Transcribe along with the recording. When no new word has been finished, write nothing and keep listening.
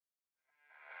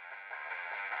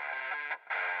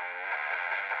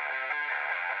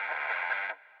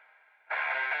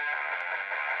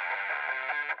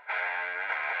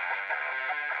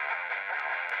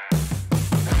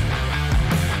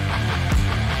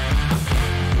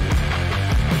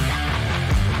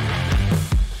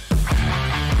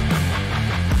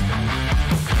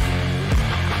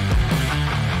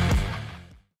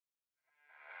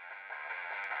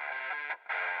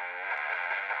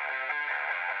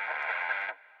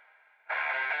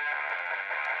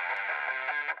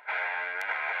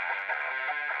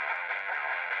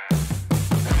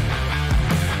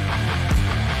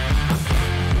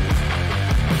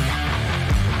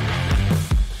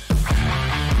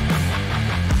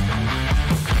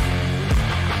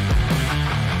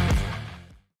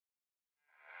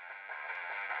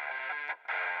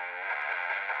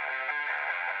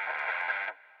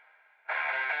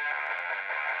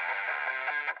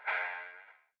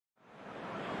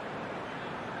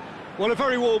Well, a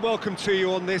very warm welcome to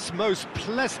you on this most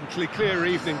pleasantly clear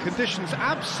evening. Conditions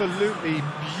absolutely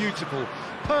beautiful.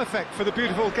 Perfect for the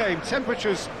beautiful game.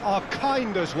 Temperatures are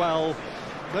kind as well.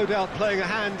 No doubt playing a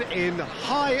hand in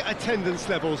high attendance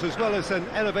levels as well as an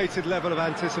elevated level of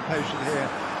anticipation here.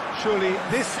 Surely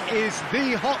this is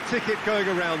the hot ticket going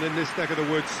around in this neck of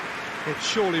the woods. It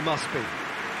surely must be.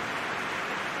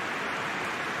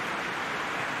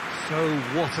 So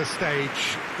what a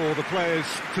stage for the players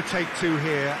to take to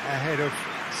here ahead of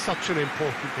such an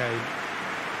important game.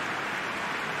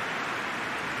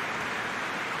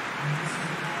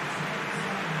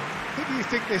 Who do you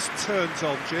think this turns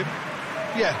on, Jim?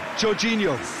 Yeah,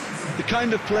 Jorginho, the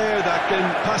kind of player that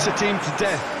can pass a team to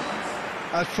death.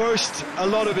 At first, a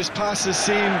lot of his passes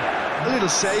seem a little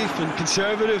safe and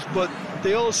conservative, but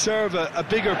they all serve a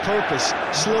bigger purpose,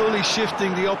 slowly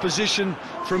shifting the opposition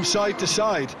from side to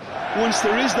side. Once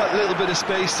there is that little bit of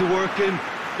space to work in,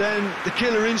 then the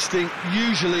killer instinct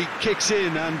usually kicks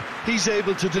in and he's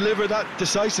able to deliver that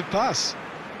decisive pass.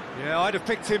 Yeah, I'd have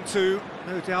picked him too.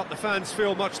 No doubt the fans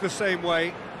feel much the same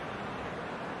way.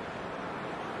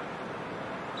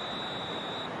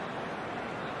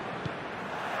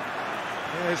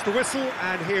 There's the whistle,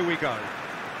 and here we go.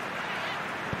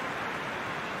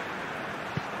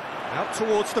 Out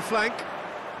towards the flank.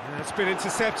 That's been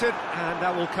intercepted, and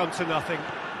that will come to nothing.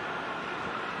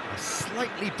 A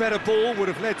slightly better ball would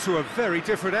have led to a very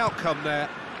different outcome there.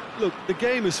 Look, the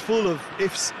game is full of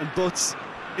ifs and buts.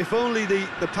 If only the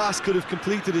pass could have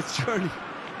completed its journey.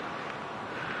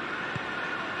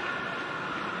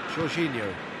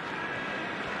 Jorginho.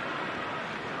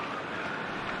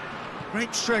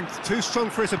 Great strength, too strong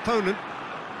for his opponent.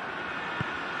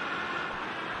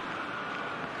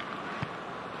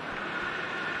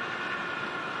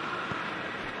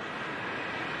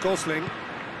 Gosling.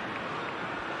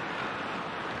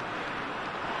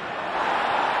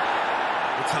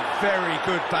 It's a very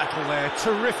good battle there,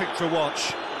 terrific to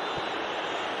watch.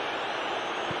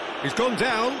 He's gone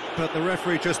down, but the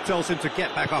referee just tells him to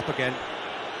get back up again.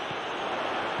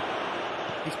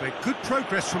 He's made good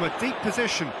progress from a deep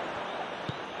position.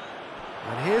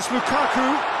 And here's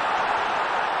Lukaku.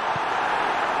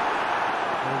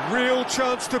 A real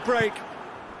chance to break.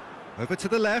 Over to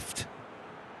the left.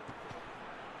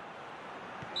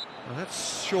 Well,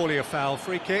 that's surely a foul.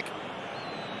 Free kick.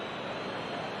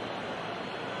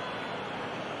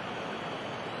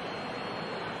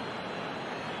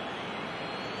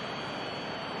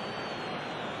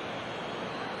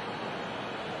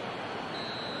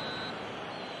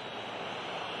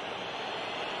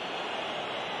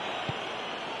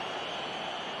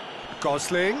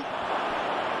 Gosling.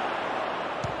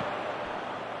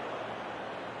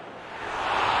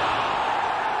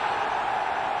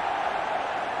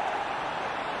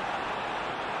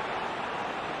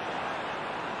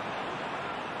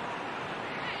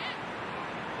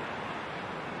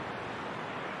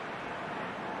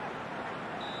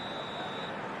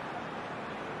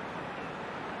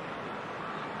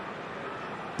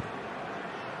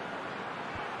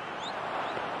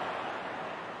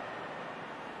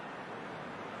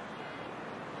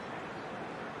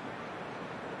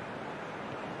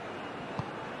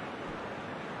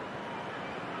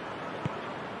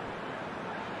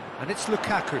 And it's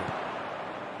Lukaku.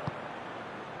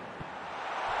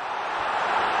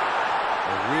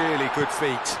 A really good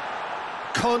feat.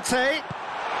 Conte.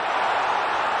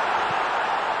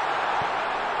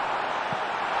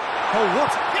 Oh,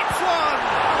 what? Hits one!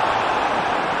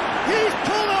 He's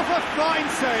pulled off a fine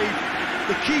save.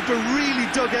 The keeper really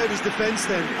dug out his defence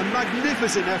then. A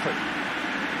magnificent effort.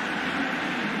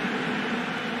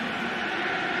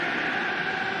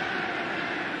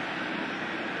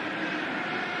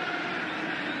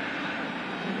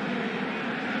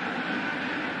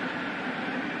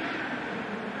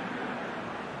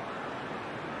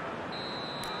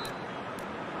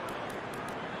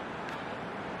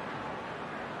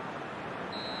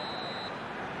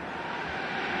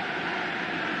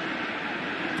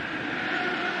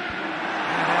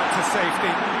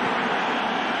 Safety.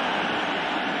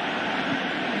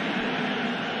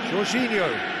 Jorginho.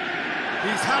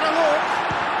 He's had a look.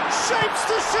 Shapes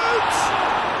to shoot.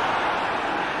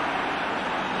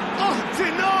 Oh,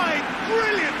 denied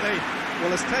brilliantly.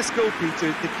 Well, as Tesco,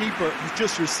 Peter, the keeper has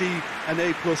just received an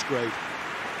A+ grade.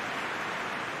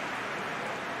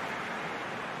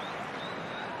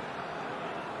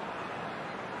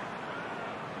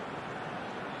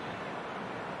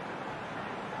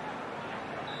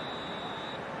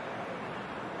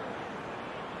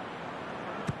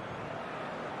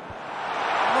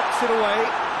 It away.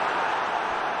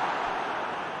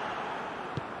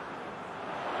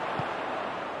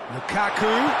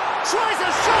 Lukaku. Tries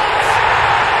a shot!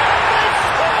 They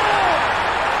score!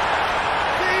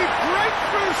 The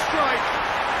breakthrough strike!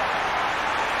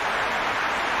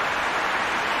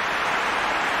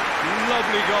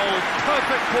 Lovely goal,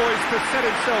 perfect poise to set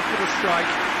himself for the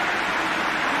strike.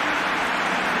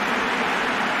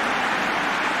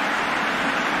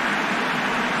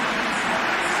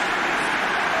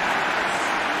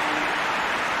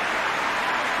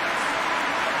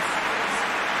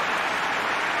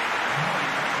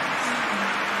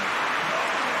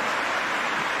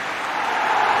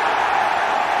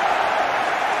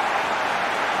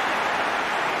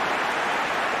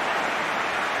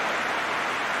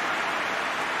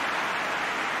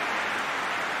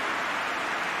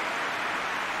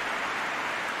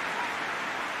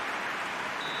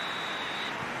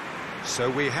 So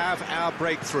we have our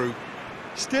breakthrough.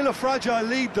 Still a fragile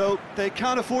lead, though. They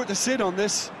can't afford to sit on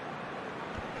this.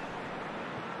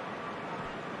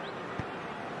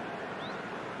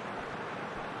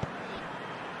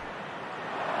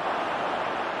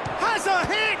 Has a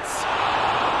hit!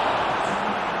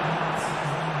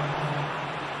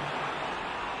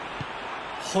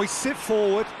 Hoists it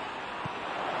forward.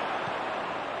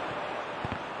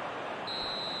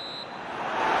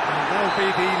 And that'll be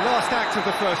the last act of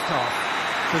the first half.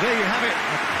 So there you have it,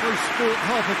 a close-fought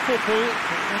half of football,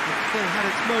 but Watford still had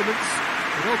its moments.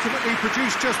 It ultimately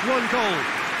produced just one goal.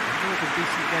 A more than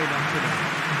decent game after that.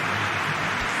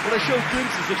 Well, they showed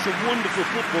glimpses of some wonderful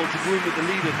football to go in with the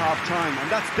lead at half-time, and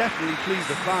that's definitely pleased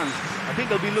the fans. I think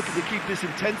they'll be looking to keep this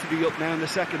intensity up now in the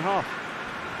second half.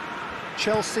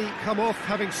 Chelsea come off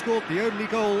having scored the only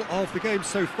goal of the game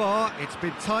so far. It's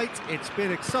been tight, it's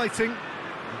been exciting,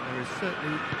 and there is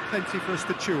certainly plenty for us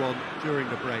to chew on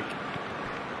during the break.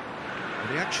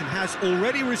 The action has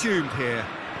already resumed here.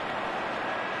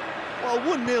 Well,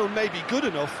 1-0 may be good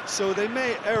enough, so they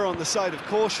may err on the side of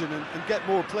caution and get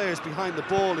more players behind the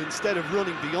ball instead of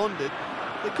running beyond it.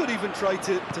 They could even try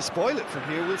to spoil it from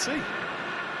here, we'll see.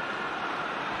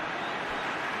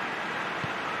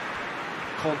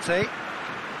 Conte.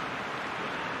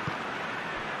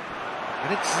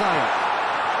 And it's Zayat.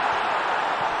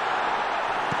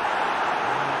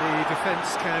 And the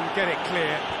defence can get it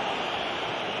clear.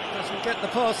 Doesn't get the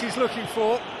pass he's looking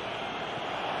for.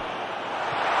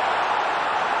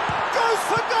 Goes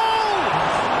for goal!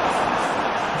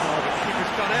 Oh, the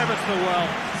keeper's done ever so well.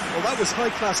 Well, that was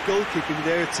high-class goalkeeping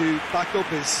there to back up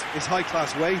his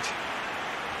high-class wage.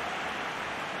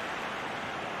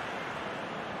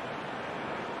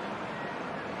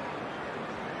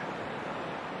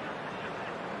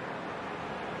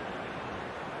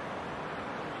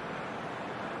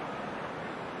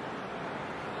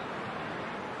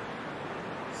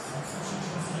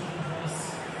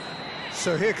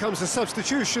 So here comes a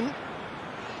substitution.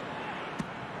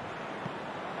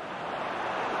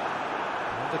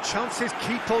 And the chances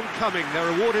keep on coming. They're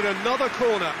awarded another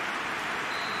corner.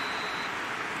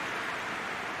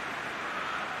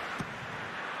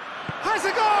 Has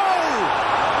a goal!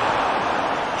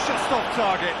 Just off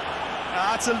target.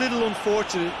 That's a little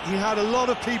unfortunate. He had a lot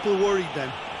of people worried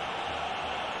then.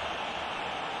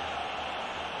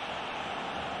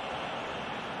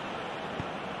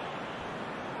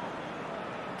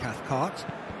 Cathcart.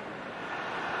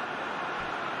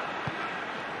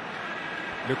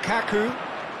 Lukaku,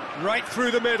 right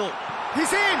through the middle.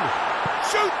 He's in!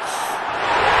 Shoots!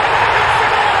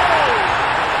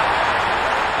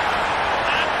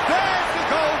 And there's the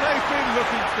goal they've been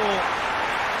looking for.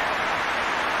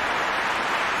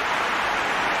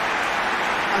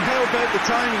 And how about the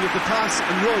timing of the pass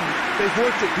and run? They've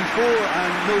worked it before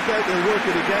and no doubt they'll work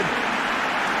it again.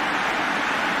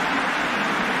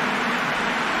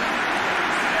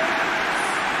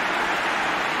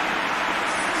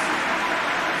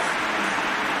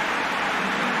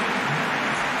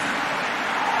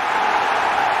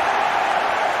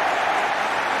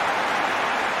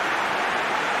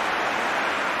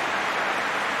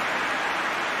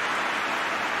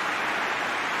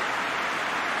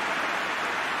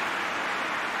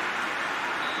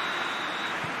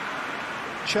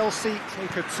 Chelsea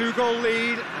take a 2-goal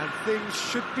lead and things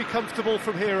should be comfortable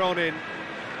from here on in.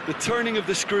 The turning of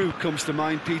the screw comes to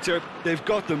mind, Peter. They've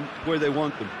got them where they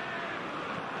want them.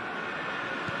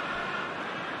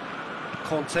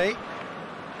 Conte.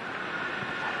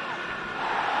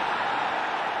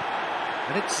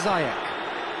 And it's Zayat.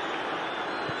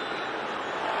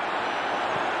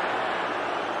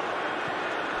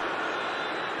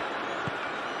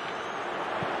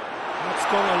 That's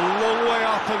gone a long way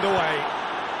up and away.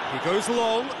 He goes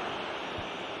long.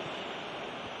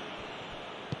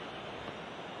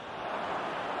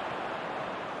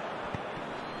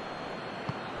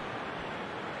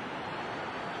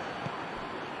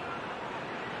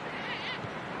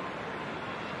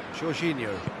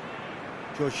 Jorginho.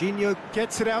 Jorginho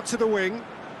gets it out to the wing.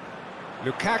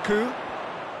 Lukaku.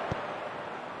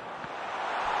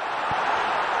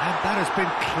 And that has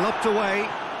been clubbed away.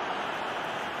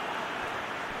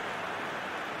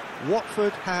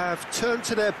 Watford have turned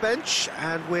to their bench,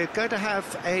 and we're going to have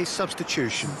a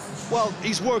substitution. Well,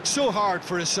 he's worked so hard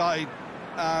for his side,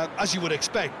 as you would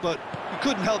expect, but you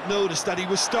couldn't help notice that he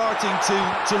was starting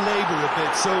to labour a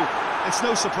bit, so it's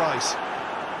no surprise.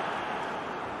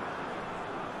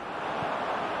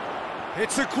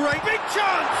 It's a great big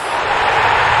chance!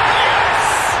 Yes!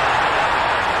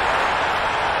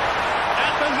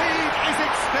 And the lead is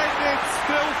extended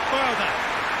still further.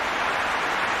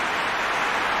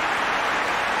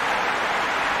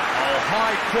 Oh,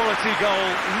 high quality goal,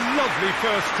 lovely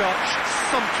first touch,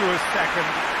 sumptuous second.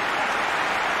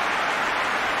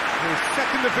 His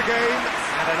second of the game,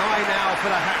 and an eye now for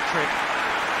the hat-trick.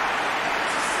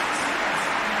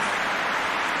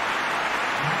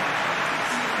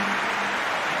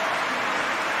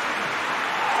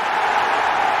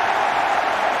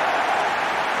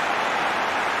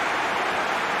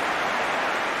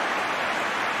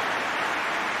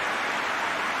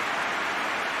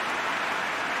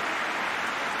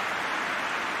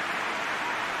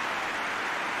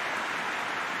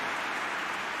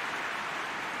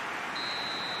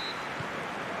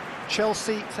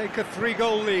 Chelsea take a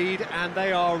 3-goal lead, and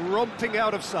they are romping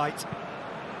out of sight.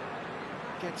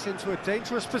 Gets into a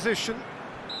dangerous position.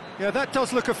 Yeah, that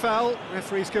does look a foul.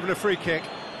 Referee's given a free kick.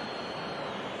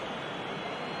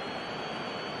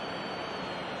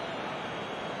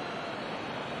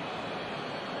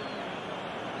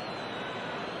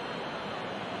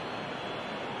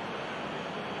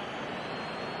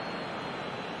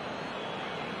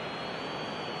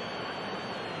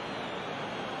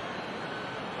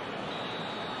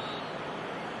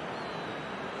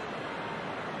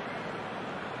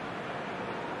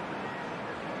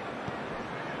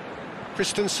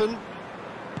 Christensen.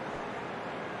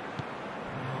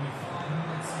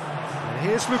 And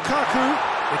here's Lukaku.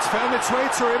 It's found its way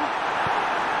to him.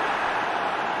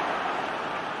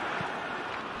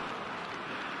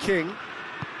 King.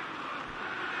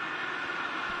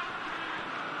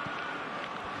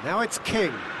 Now it's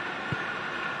King.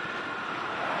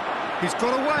 He's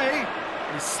got away.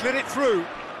 He's slid it through.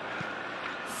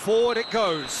 Forward it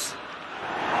goes.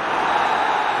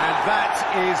 And that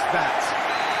is that.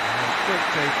 Great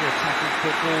day for attacking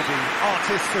football. The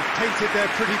artists have painted their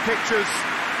pretty pictures.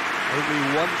 Only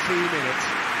one team in it.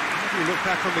 How do you look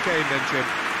back on the game then, Jim?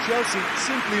 Chelsea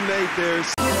simply made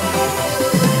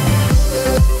theirs.